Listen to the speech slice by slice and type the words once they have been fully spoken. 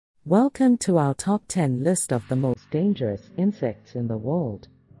Welcome to our top 10 list of the most dangerous insects in the world.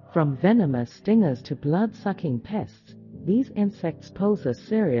 From venomous stingers to blood-sucking pests, these insects pose a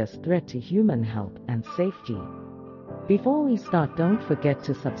serious threat to human health and safety. Before we start, don't forget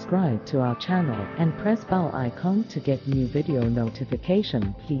to subscribe to our channel and press bell icon to get new video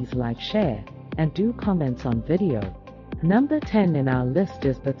notification. Please like, share, and do comments on video. Number 10 in our list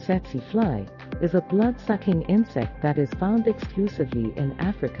is the tsetse fly, is a blood-sucking insect that is found exclusively in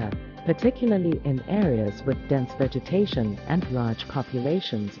Africa, particularly in areas with dense vegetation and large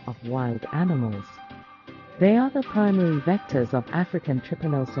populations of wild animals. They are the primary vectors of African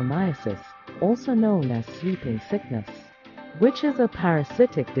trypanosomiasis, also known as sleeping sickness, which is a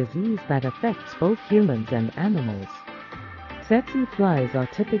parasitic disease that affects both humans and animals. Tsetse flies are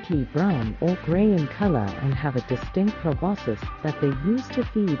typically brown or gray in color and have a distinct proboscis that they use to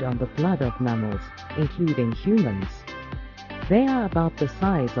feed on the blood of mammals, including humans. They are about the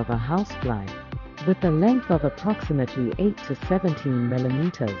size of a housefly, with a length of approximately 8 to 17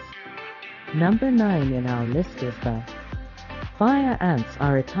 millimeters. Number 9 in our list is the fire ants.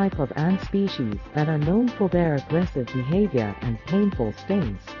 Are a type of ant species that are known for their aggressive behavior and painful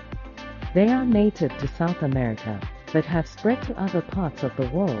stings. They are native to South America, but have spread to other parts of the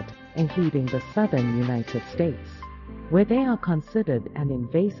world, including the southern United States, where they are considered an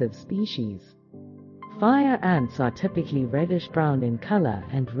invasive species. Fire ants are typically reddish-brown in color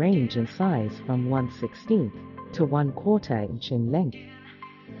and range in size from 1/16 to 1/4 inch in length.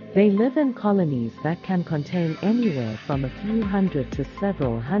 They live in colonies that can contain anywhere from a few hundred to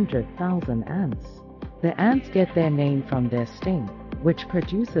several 100,000 ants. The ants get their name from their sting, which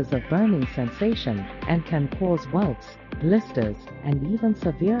produces a burning sensation and can cause welts, blisters, and even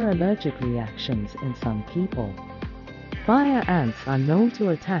severe allergic reactions in some people. Fire ants are known to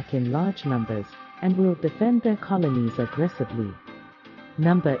attack in large numbers and will defend their colonies aggressively.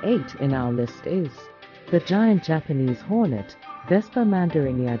 Number 8 in our list is the giant Japanese hornet. Vespa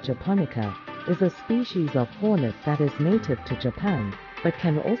mandarinia japonica is a species of hornet that is native to Japan, but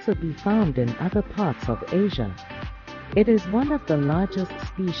can also be found in other parts of Asia. It is one of the largest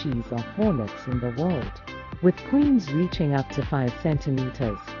species of hornets in the world, with queens reaching up to 5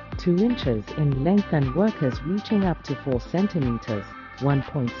 centimeters, 2 inches in length, and workers reaching up to 4 centimeters,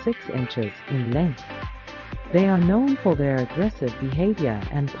 1.6 inches in length. They are known for their aggressive behavior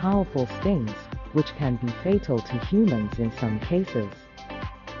and powerful stings, which can be fatal to humans in some cases.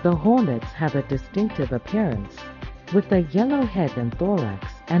 The hornets have a distinctive appearance, with a yellow head and thorax,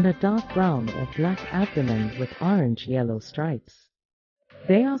 and a dark brown or black abdomen with orange-yellow stripes.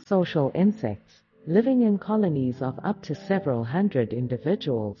 They are social insects, living in colonies of up to several hundred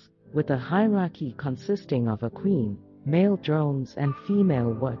individuals, with a hierarchy consisting of a queen, male drones, and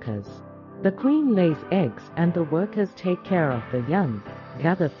female workers. The queen lays eggs and the workers take care of the young,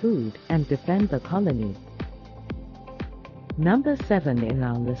 gather food, and defend the colony. Number 7 in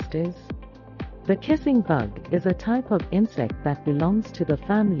our list is the kissing bug, is a type of insect that belongs to the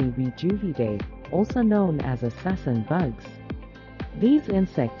family Rejuvidae, also known as assassin bugs. These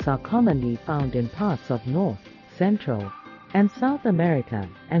insects are commonly found in parts of North, Central, and South America,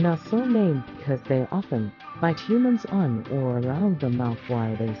 and are so named because they often bite humans on or around the mouth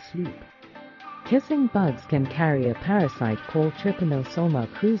while they sleep. Kissing bugs can carry a parasite called Trypanosoma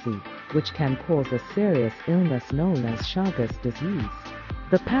cruzi, which can cause a serious illness known as Chagas disease.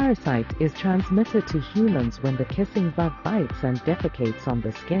 The parasite is transmitted to humans when the kissing bug bites and defecates on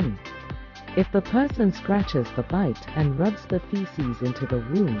the skin. If the person scratches the bite and rubs the feces into the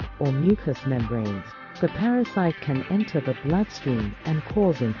wound or mucous membranes, the parasite can enter the bloodstream and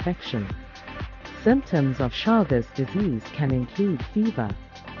cause infection. Symptoms of Chagas disease can include fever,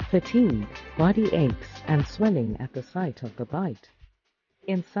 fatigue, body aches, and swelling at the site of the bite.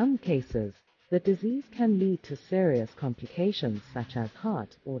 In some cases, the disease can lead to serious complications such as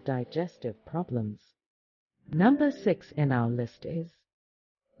heart or digestive problems. Number 6 in our list is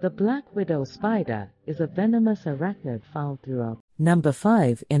the black widow spider, is a venomous arachnid found throughout. Number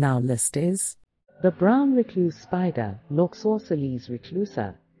 5 in our list is the brown recluse spider, Loxosceles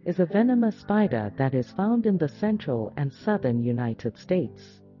reclusa, is a venomous spider that is found in the central and southern United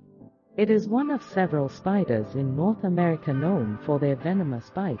States. It is one of several spiders in North America known for their venomous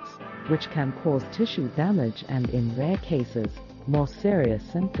bites, which can cause tissue damage and, in rare cases, more serious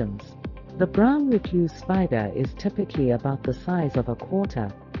symptoms. The brown recluse spider is typically about the size of a quarter,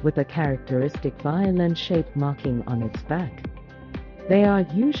 with a characteristic violin-shaped marking on its back. They are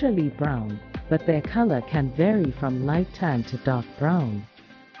usually brown, but their color can vary from light tan to dark brown.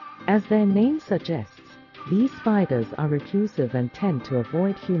 As their name suggests, these spiders are reclusive and tend to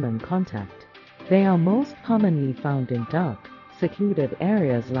avoid human contact. They are most commonly found in dark, secluded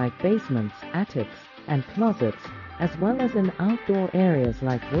areas like basements, attics, and closets, as well as in outdoor areas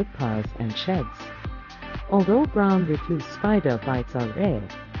like woodpiles and sheds. Although brown recluse spider bites are rare,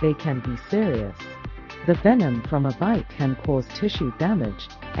 they can be serious. The venom from a bite can cause tissue damage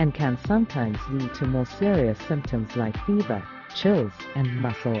and can sometimes lead to more serious symptoms like fever, chills, and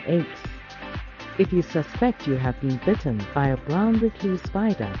muscle aches. If you suspect you have been bitten by a brown recluse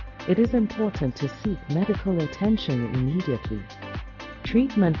spider, it is important to seek medical attention immediately.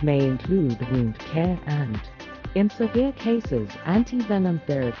 Treatment may include wound care and, in severe cases, anti-venom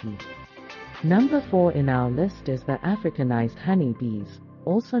therapy. Number 4 in our list is the Africanized honeybees,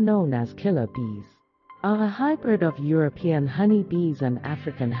 also known as killer bees, are a hybrid of European honeybees and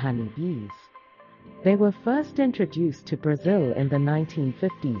African honeybees. They were first introduced to Brazil in the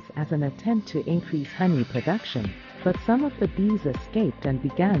 1950s as an attempt to increase honey production, but some of the bees escaped and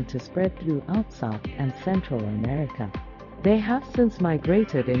began to spread throughout South and Central America. They have since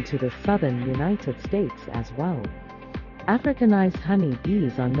migrated into the southern United States as well. Africanized honey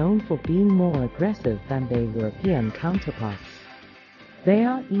bees are known for being more aggressive than their European counterparts. They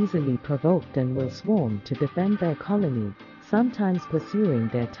are easily provoked and will swarm to defend their colony, sometimes pursuing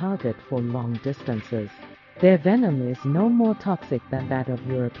their target for long distances. Their venom is no more toxic than that of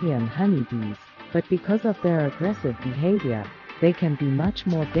European honeybees, but because of their aggressive behavior, they can be much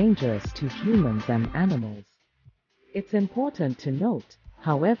more dangerous to humans and animals. It's important to note,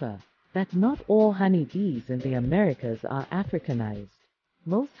 however, that not all honeybees in the Americas are Africanized.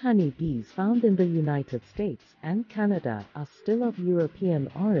 Most honeybees found in the United States and Canada are still of European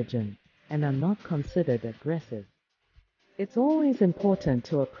origin and are not considered aggressive. It's always important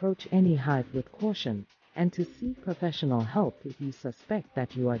to approach any hive with caution and to seek professional help if you suspect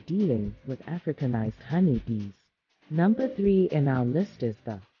that you are dealing with Africanized honeybees. Number 3 in our list is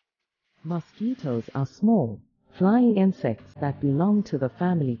the mosquitoes are small, flying insects that belong to the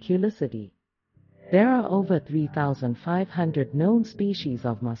family Culicidae. There are over 3,500 known species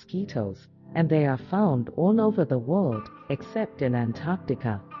of mosquitoes, and they are found all over the world, except in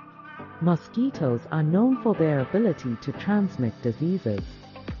Antarctica. Mosquitoes are known for their ability to transmit diseases,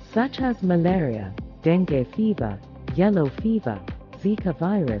 such as malaria, dengue fever, yellow fever, Zika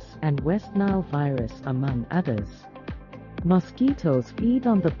virus, and West Nile virus, among others. Mosquitoes feed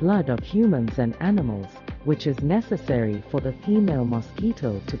on the blood of humans and animals, which is necessary for the female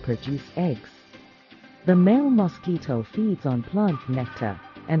mosquito to produce eggs. The male mosquito feeds on plant nectar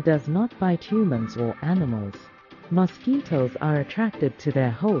and does not bite humans or animals. Mosquitoes are attracted to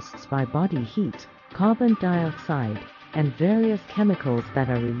their hosts by body heat, carbon dioxide, and various chemicals that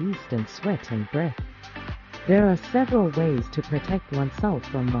are released in sweat and breath. There are several ways to protect oneself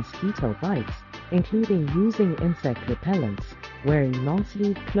from mosquito bites, including using insect repellents, wearing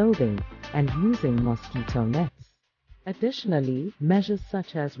long-sleeved clothing, and using mosquito nets. Additionally, measures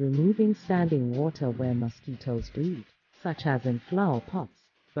such as removing standing water where mosquitoes breed, such as in flower pots,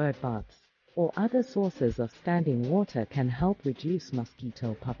 bird baths, or other sources of standing water, can help reduce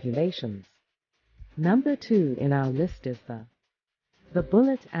mosquito populations. Number 2 in our list is the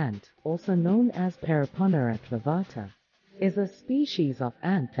bullet ant, also known as Paraponera clavata, is a species of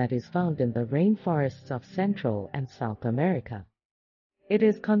ant that is found in the rainforests of Central and South America. It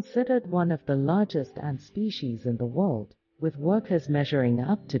is considered one of the largest ant species in the world, with workers measuring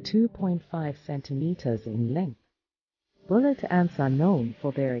up to 2.5 centimeters in length. Bullet ants are known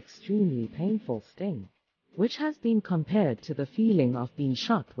for their extremely painful sting, which has been compared to the feeling of being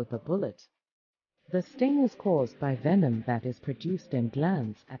shot with a bullet. The sting is caused by venom that is produced in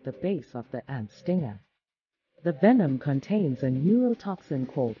glands at the base of the ant stinger. The venom contains a neurotoxin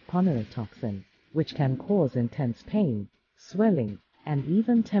called ponerotoxin, which can cause intense pain, swelling, and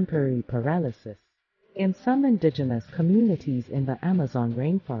even temporary paralysis. In some indigenous communities in the Amazon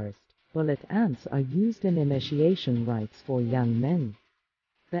rainforest, bullet ants are used in initiation rites for young men.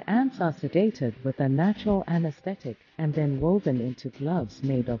 The ants are sedated with a natural anesthetic and then woven into gloves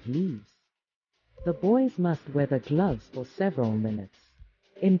made of leaves. The boys must wear the gloves for several minutes,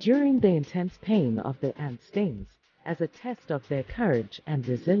 enduring the intense pain of the ant stings, as a test of their courage and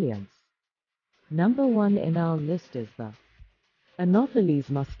resilience. Number 1 in our list is the Anopheles.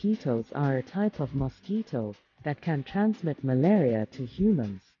 Mosquitoes are a type of mosquito that can transmit malaria to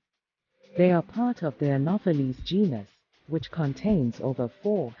humans. They are part of the Anopheles genus, which contains over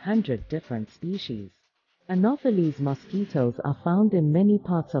 400 different species. Anopheles mosquitoes are found in many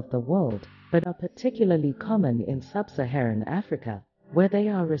parts of the world, but are particularly common in sub-Saharan Africa, where they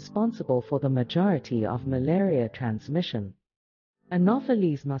are responsible for the majority of malaria transmission.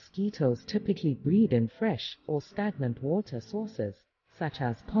 Anopheles mosquitoes typically breed in fresh or stagnant water sources, such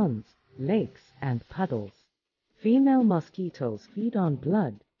as ponds, lakes, and puddles. Female mosquitoes feed on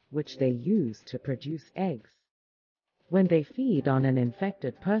blood, which they use to produce eggs. When they feed on an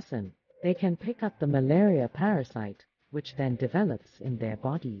infected person, they can pick up the malaria parasite, which then develops in their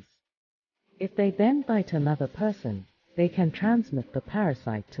bodies. If they then bite another person, they can transmit the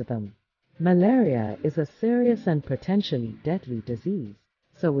parasite to them. Malaria is a serious and potentially deadly disease,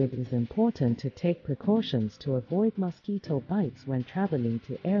 so it is important to take precautions to avoid mosquito bites when traveling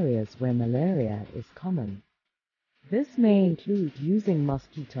to areas where malaria is common. This may include using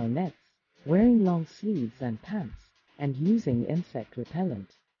mosquito nets, wearing long sleeves and pants, and using insect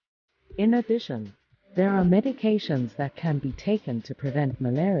repellent. In addition, there are medications that can be taken to prevent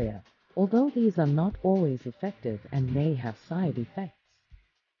malaria, although these are not always effective and may have side effects.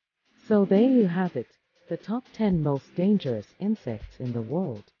 So there you have it, the top 10 most dangerous insects in the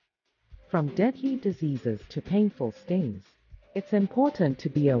world. From deadly diseases to painful stings, it's important to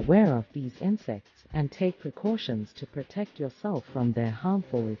be aware of these insects and take precautions to protect yourself from their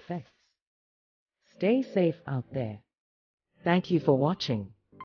harmful effects. Stay safe out there. Thank you for watching.